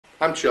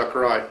I'm Chuck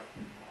Wright.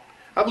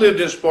 I've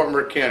lived in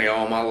Spartanburg County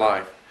all my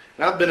life,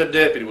 and I've been a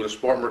deputy with the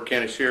Spartanburg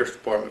County Sheriff's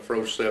Department for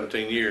over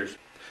 17 years.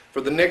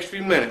 For the next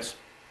few minutes,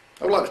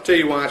 I would like to tell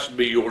you why I should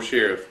be your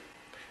sheriff.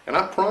 And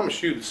I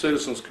promise you that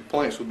citizens'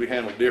 complaints will be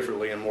handled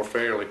differently and more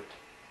fairly.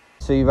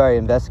 So you've already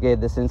investigated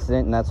this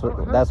incident, and that's what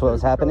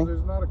was happening?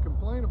 There's not a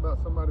complaint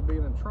about somebody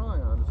being in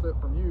Tryon,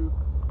 except from you.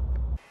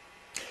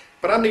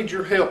 But I need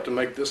your help to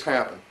make this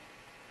happen.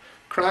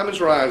 Crime is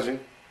rising,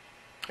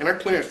 and our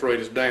clearance rate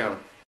is down.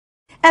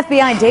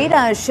 FBI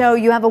data show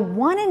you have a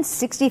 1 in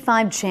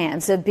 65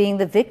 chance of being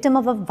the victim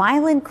of a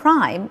violent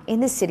crime in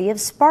the city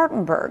of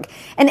Spartanburg.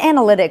 An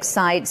analytics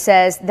site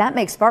says that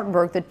makes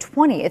Spartanburg the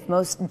 20th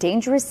most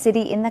dangerous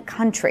city in the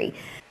country.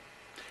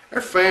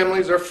 Our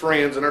families, our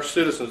friends, and our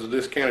citizens of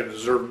this county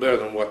deserve better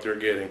than what they're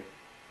getting.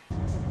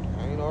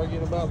 I ain't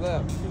arguing about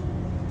that.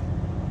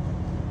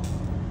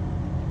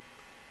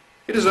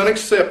 It is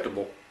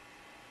unacceptable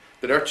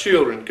that our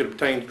children could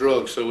obtain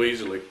drugs so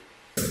easily.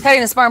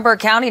 Heading to Spartanburg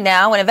County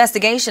now, an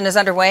investigation is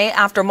underway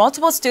after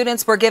multiple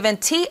students were given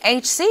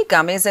THC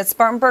gummies at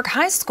Spartanburg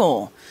High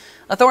School.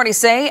 Authorities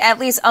say at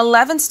least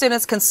 11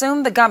 students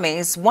consumed the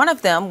gummies. One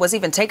of them was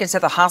even taken to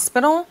the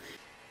hospital.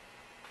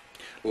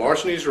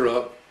 Larcenies are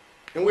up,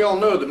 and we all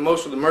know that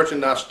most of the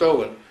merchandise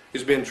stolen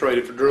is being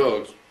traded for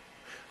drugs.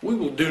 We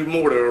will do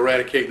more to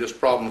eradicate this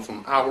problem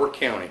from our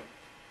county.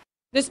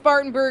 The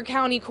Spartanburg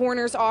County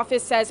Coroner's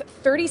Office says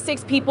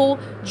 36 people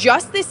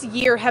just this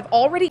year have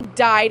already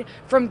died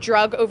from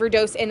drug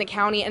overdose in the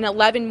county, and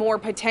 11 more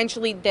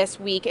potentially this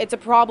week. It's a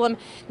problem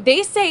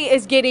they say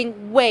is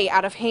getting way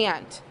out of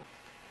hand.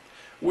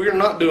 We are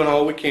not doing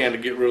all we can to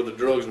get rid of the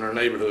drugs in our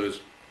neighborhoods.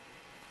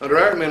 Under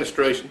our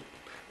administration,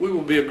 we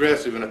will be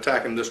aggressive in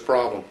attacking this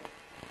problem.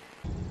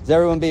 Is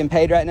everyone being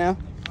paid right now?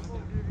 I'm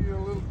going to give you a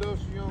little dose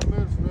of your own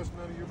medicine. That's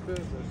none of your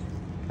business.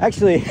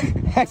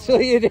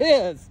 Actually it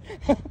is.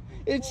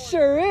 It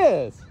sure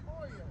is.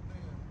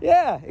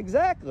 Yeah,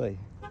 exactly.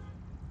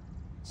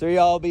 So are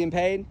y'all being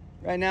paid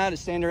right now to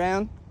stand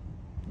around?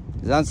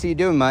 Because I don't see you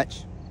doing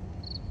much.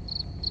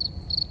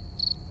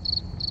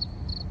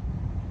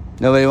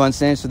 Nobody wants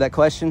to answer that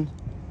question?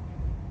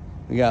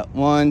 We got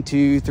 1,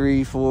 2,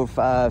 3, 4,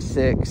 5,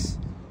 6.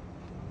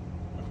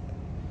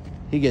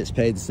 He gets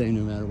paid the same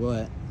no matter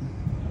what.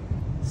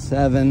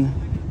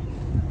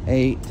 7,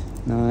 8,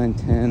 9,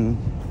 10,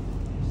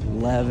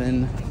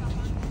 11.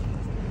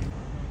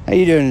 How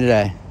you doing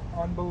today?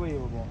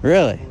 Unbelievable.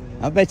 Really?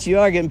 I bet you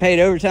are getting paid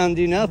overtime to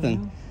do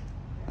nothing.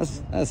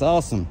 That's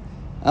awesome.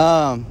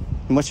 And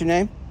what's your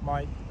name?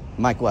 Mike.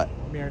 Mike what?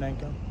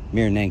 Mironenko.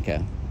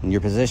 Mironenko. And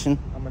your position?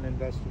 I'm an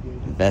investigator.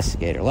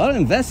 Investigator. A lot of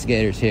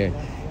investigators here.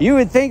 You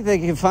would think they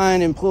could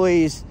find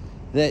employees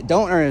that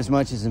don't earn as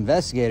much as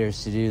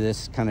investigators to do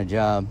this kind of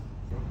job.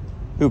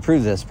 Who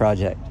approved this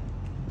project?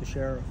 The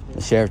sheriff.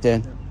 The sheriff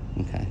did?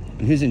 Yeah. Okay.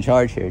 And who's in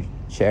charge here?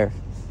 Sheriff?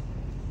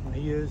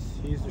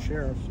 He's the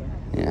sheriff, so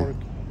Yeah.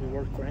 we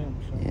work for him.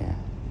 So.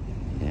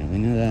 Yeah, we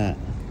know that.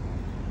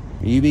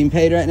 Are you being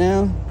paid right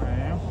now? I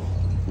am.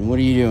 And what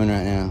are you doing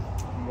right now?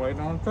 I'm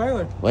waiting on a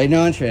trailer. Waiting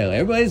on a trailer.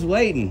 Everybody's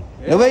waiting.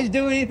 Yeah. Nobody's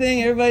doing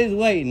anything. Everybody's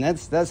waiting.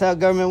 That's how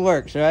government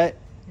works, right?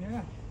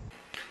 Yeah.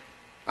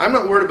 I'm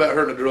not worried about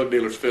hurting the drug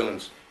dealer's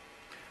feelings.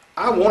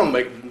 I want to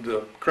make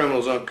the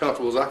criminals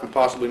uncomfortable as I can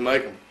possibly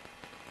make them.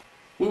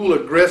 We will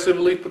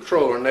aggressively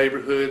patrol our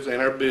neighborhoods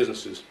and our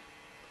businesses.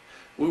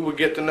 We will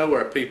get to know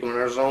our people in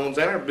our zones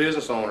and our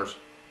business owners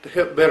to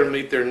help better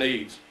meet their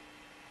needs.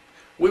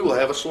 We will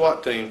have a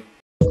SWAT team.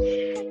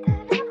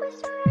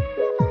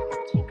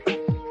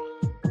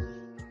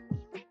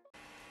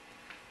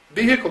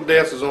 Vehicle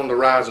deaths is on the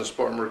rise in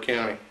Spartanburg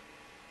County.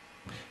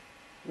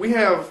 We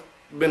have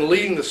been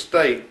leading the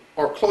state,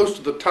 or close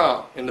to the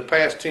top, in the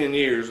past 10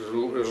 years,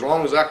 as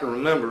long as I can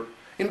remember,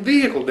 in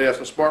vehicle deaths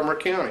in Spartanburg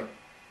County.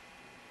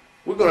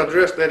 We're going to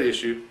address that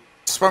issue.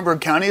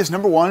 Spartanburg County is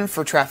 #1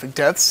 for traffic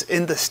deaths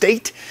in the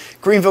state.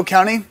 Greenville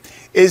County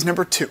is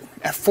 #2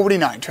 at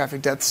 49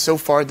 traffic deaths so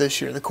far this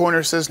year. The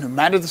coroner says no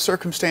matter the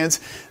circumstance,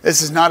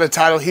 this is not a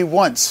title he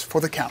wants for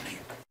the county.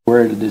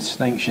 We're at a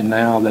distinction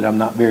now that I'm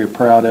not very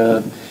proud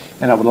of,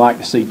 and I would like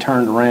to see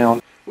turned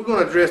around. We're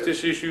going to address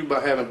this issue by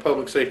having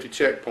public safety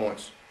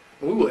checkpoints.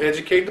 We will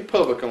educate the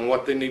public on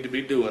what they need to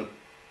be doing.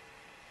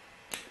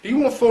 Do you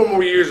want 4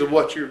 more years of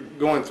what you're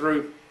going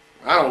through?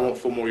 I don't want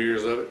 4 more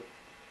years of it.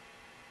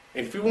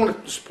 And if you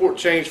want to support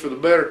change for the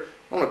better,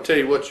 I want to tell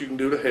you what you can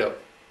do to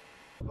help.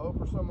 Vote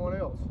for someone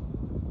else.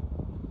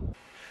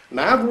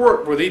 Now, I've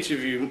worked with each of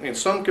you in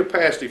some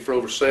capacity for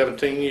over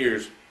 17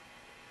 years.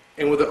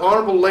 And with the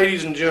honorable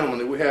ladies and gentlemen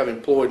that we have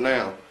employed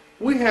now,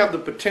 we have the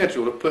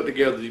potential to put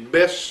together the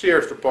best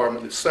sheriff's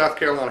department that South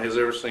Carolina has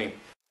ever seen.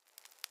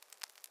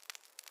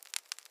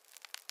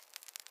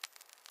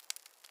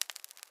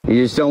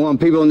 You just don't want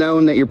people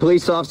knowing that your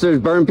police officers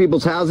burn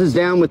people's houses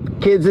down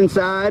with kids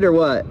inside, or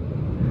what?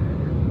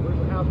 Where's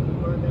the house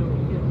that burned down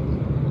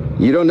with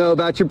kids? You don't know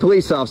about your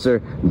police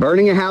officer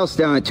burning a house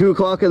down at 2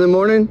 o'clock in the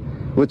morning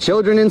with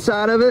children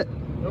inside of it?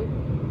 Nope.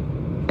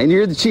 And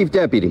you're the chief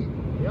deputy?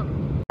 Yep.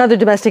 Another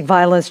domestic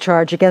violence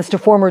charge against a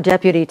former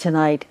deputy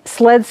tonight.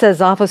 SLED says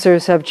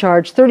officers have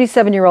charged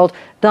 37-year-old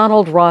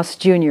Donald Ross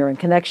Jr. in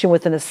connection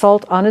with an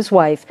assault on his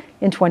wife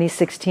in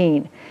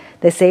 2016.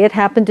 They say it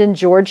happened in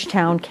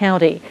Georgetown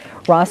County.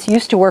 Ross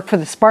used to work for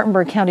the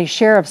Spartanburg County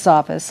Sheriff's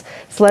Office.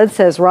 SLED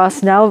says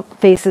Ross now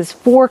faces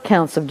 4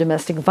 counts of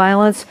domestic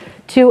violence,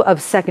 2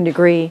 of second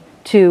degree,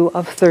 2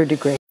 of third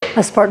degree.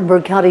 A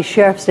Spartanburg County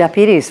Sheriff's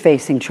deputy is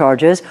facing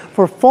charges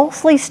for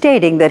falsely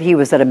stating that he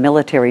was at a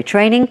military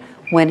training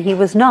when he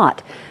was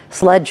not.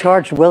 SLED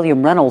charged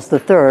William Reynolds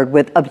III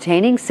with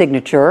obtaining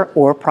signature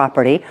or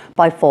property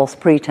by false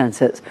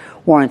pretenses.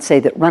 Warrants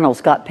say that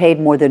Reynolds got paid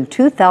more than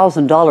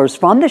 $2,000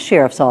 from the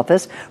sheriff's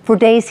office for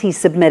days he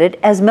submitted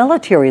as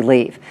military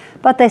leave.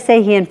 But they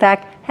say he, in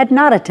fact, had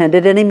not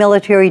attended any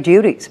military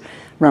duties.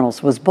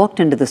 Reynolds was booked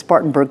into the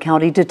Spartanburg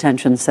County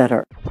Detention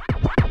Center.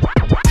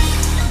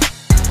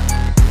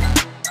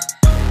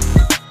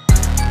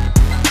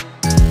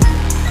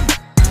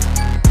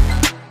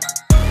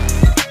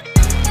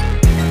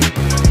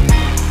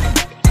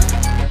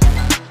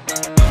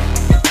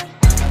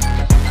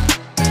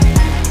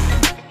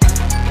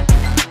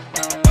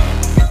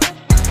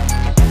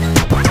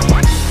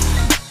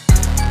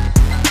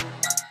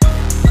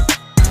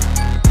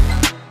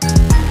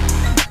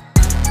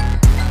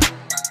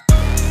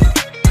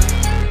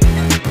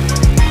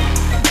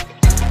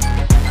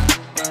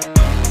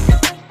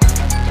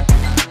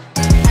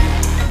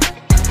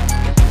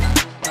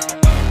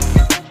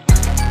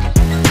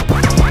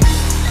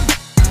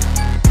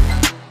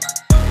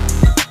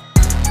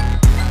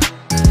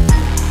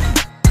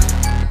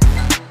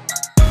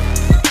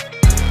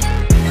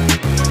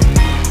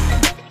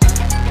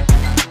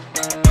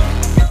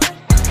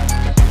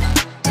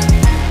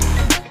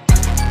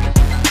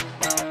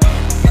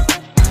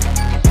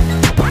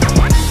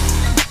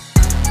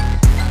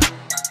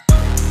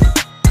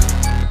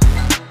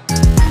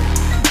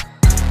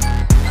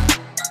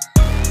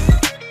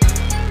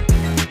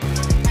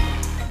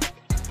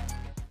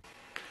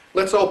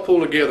 Let's all pull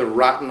together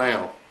right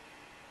now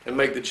and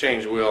make the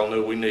change we all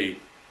know we need.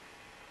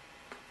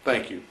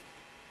 Thank you.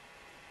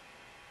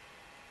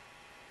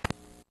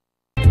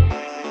 Bring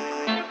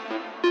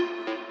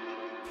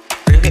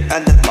it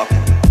on the bucket,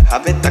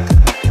 have it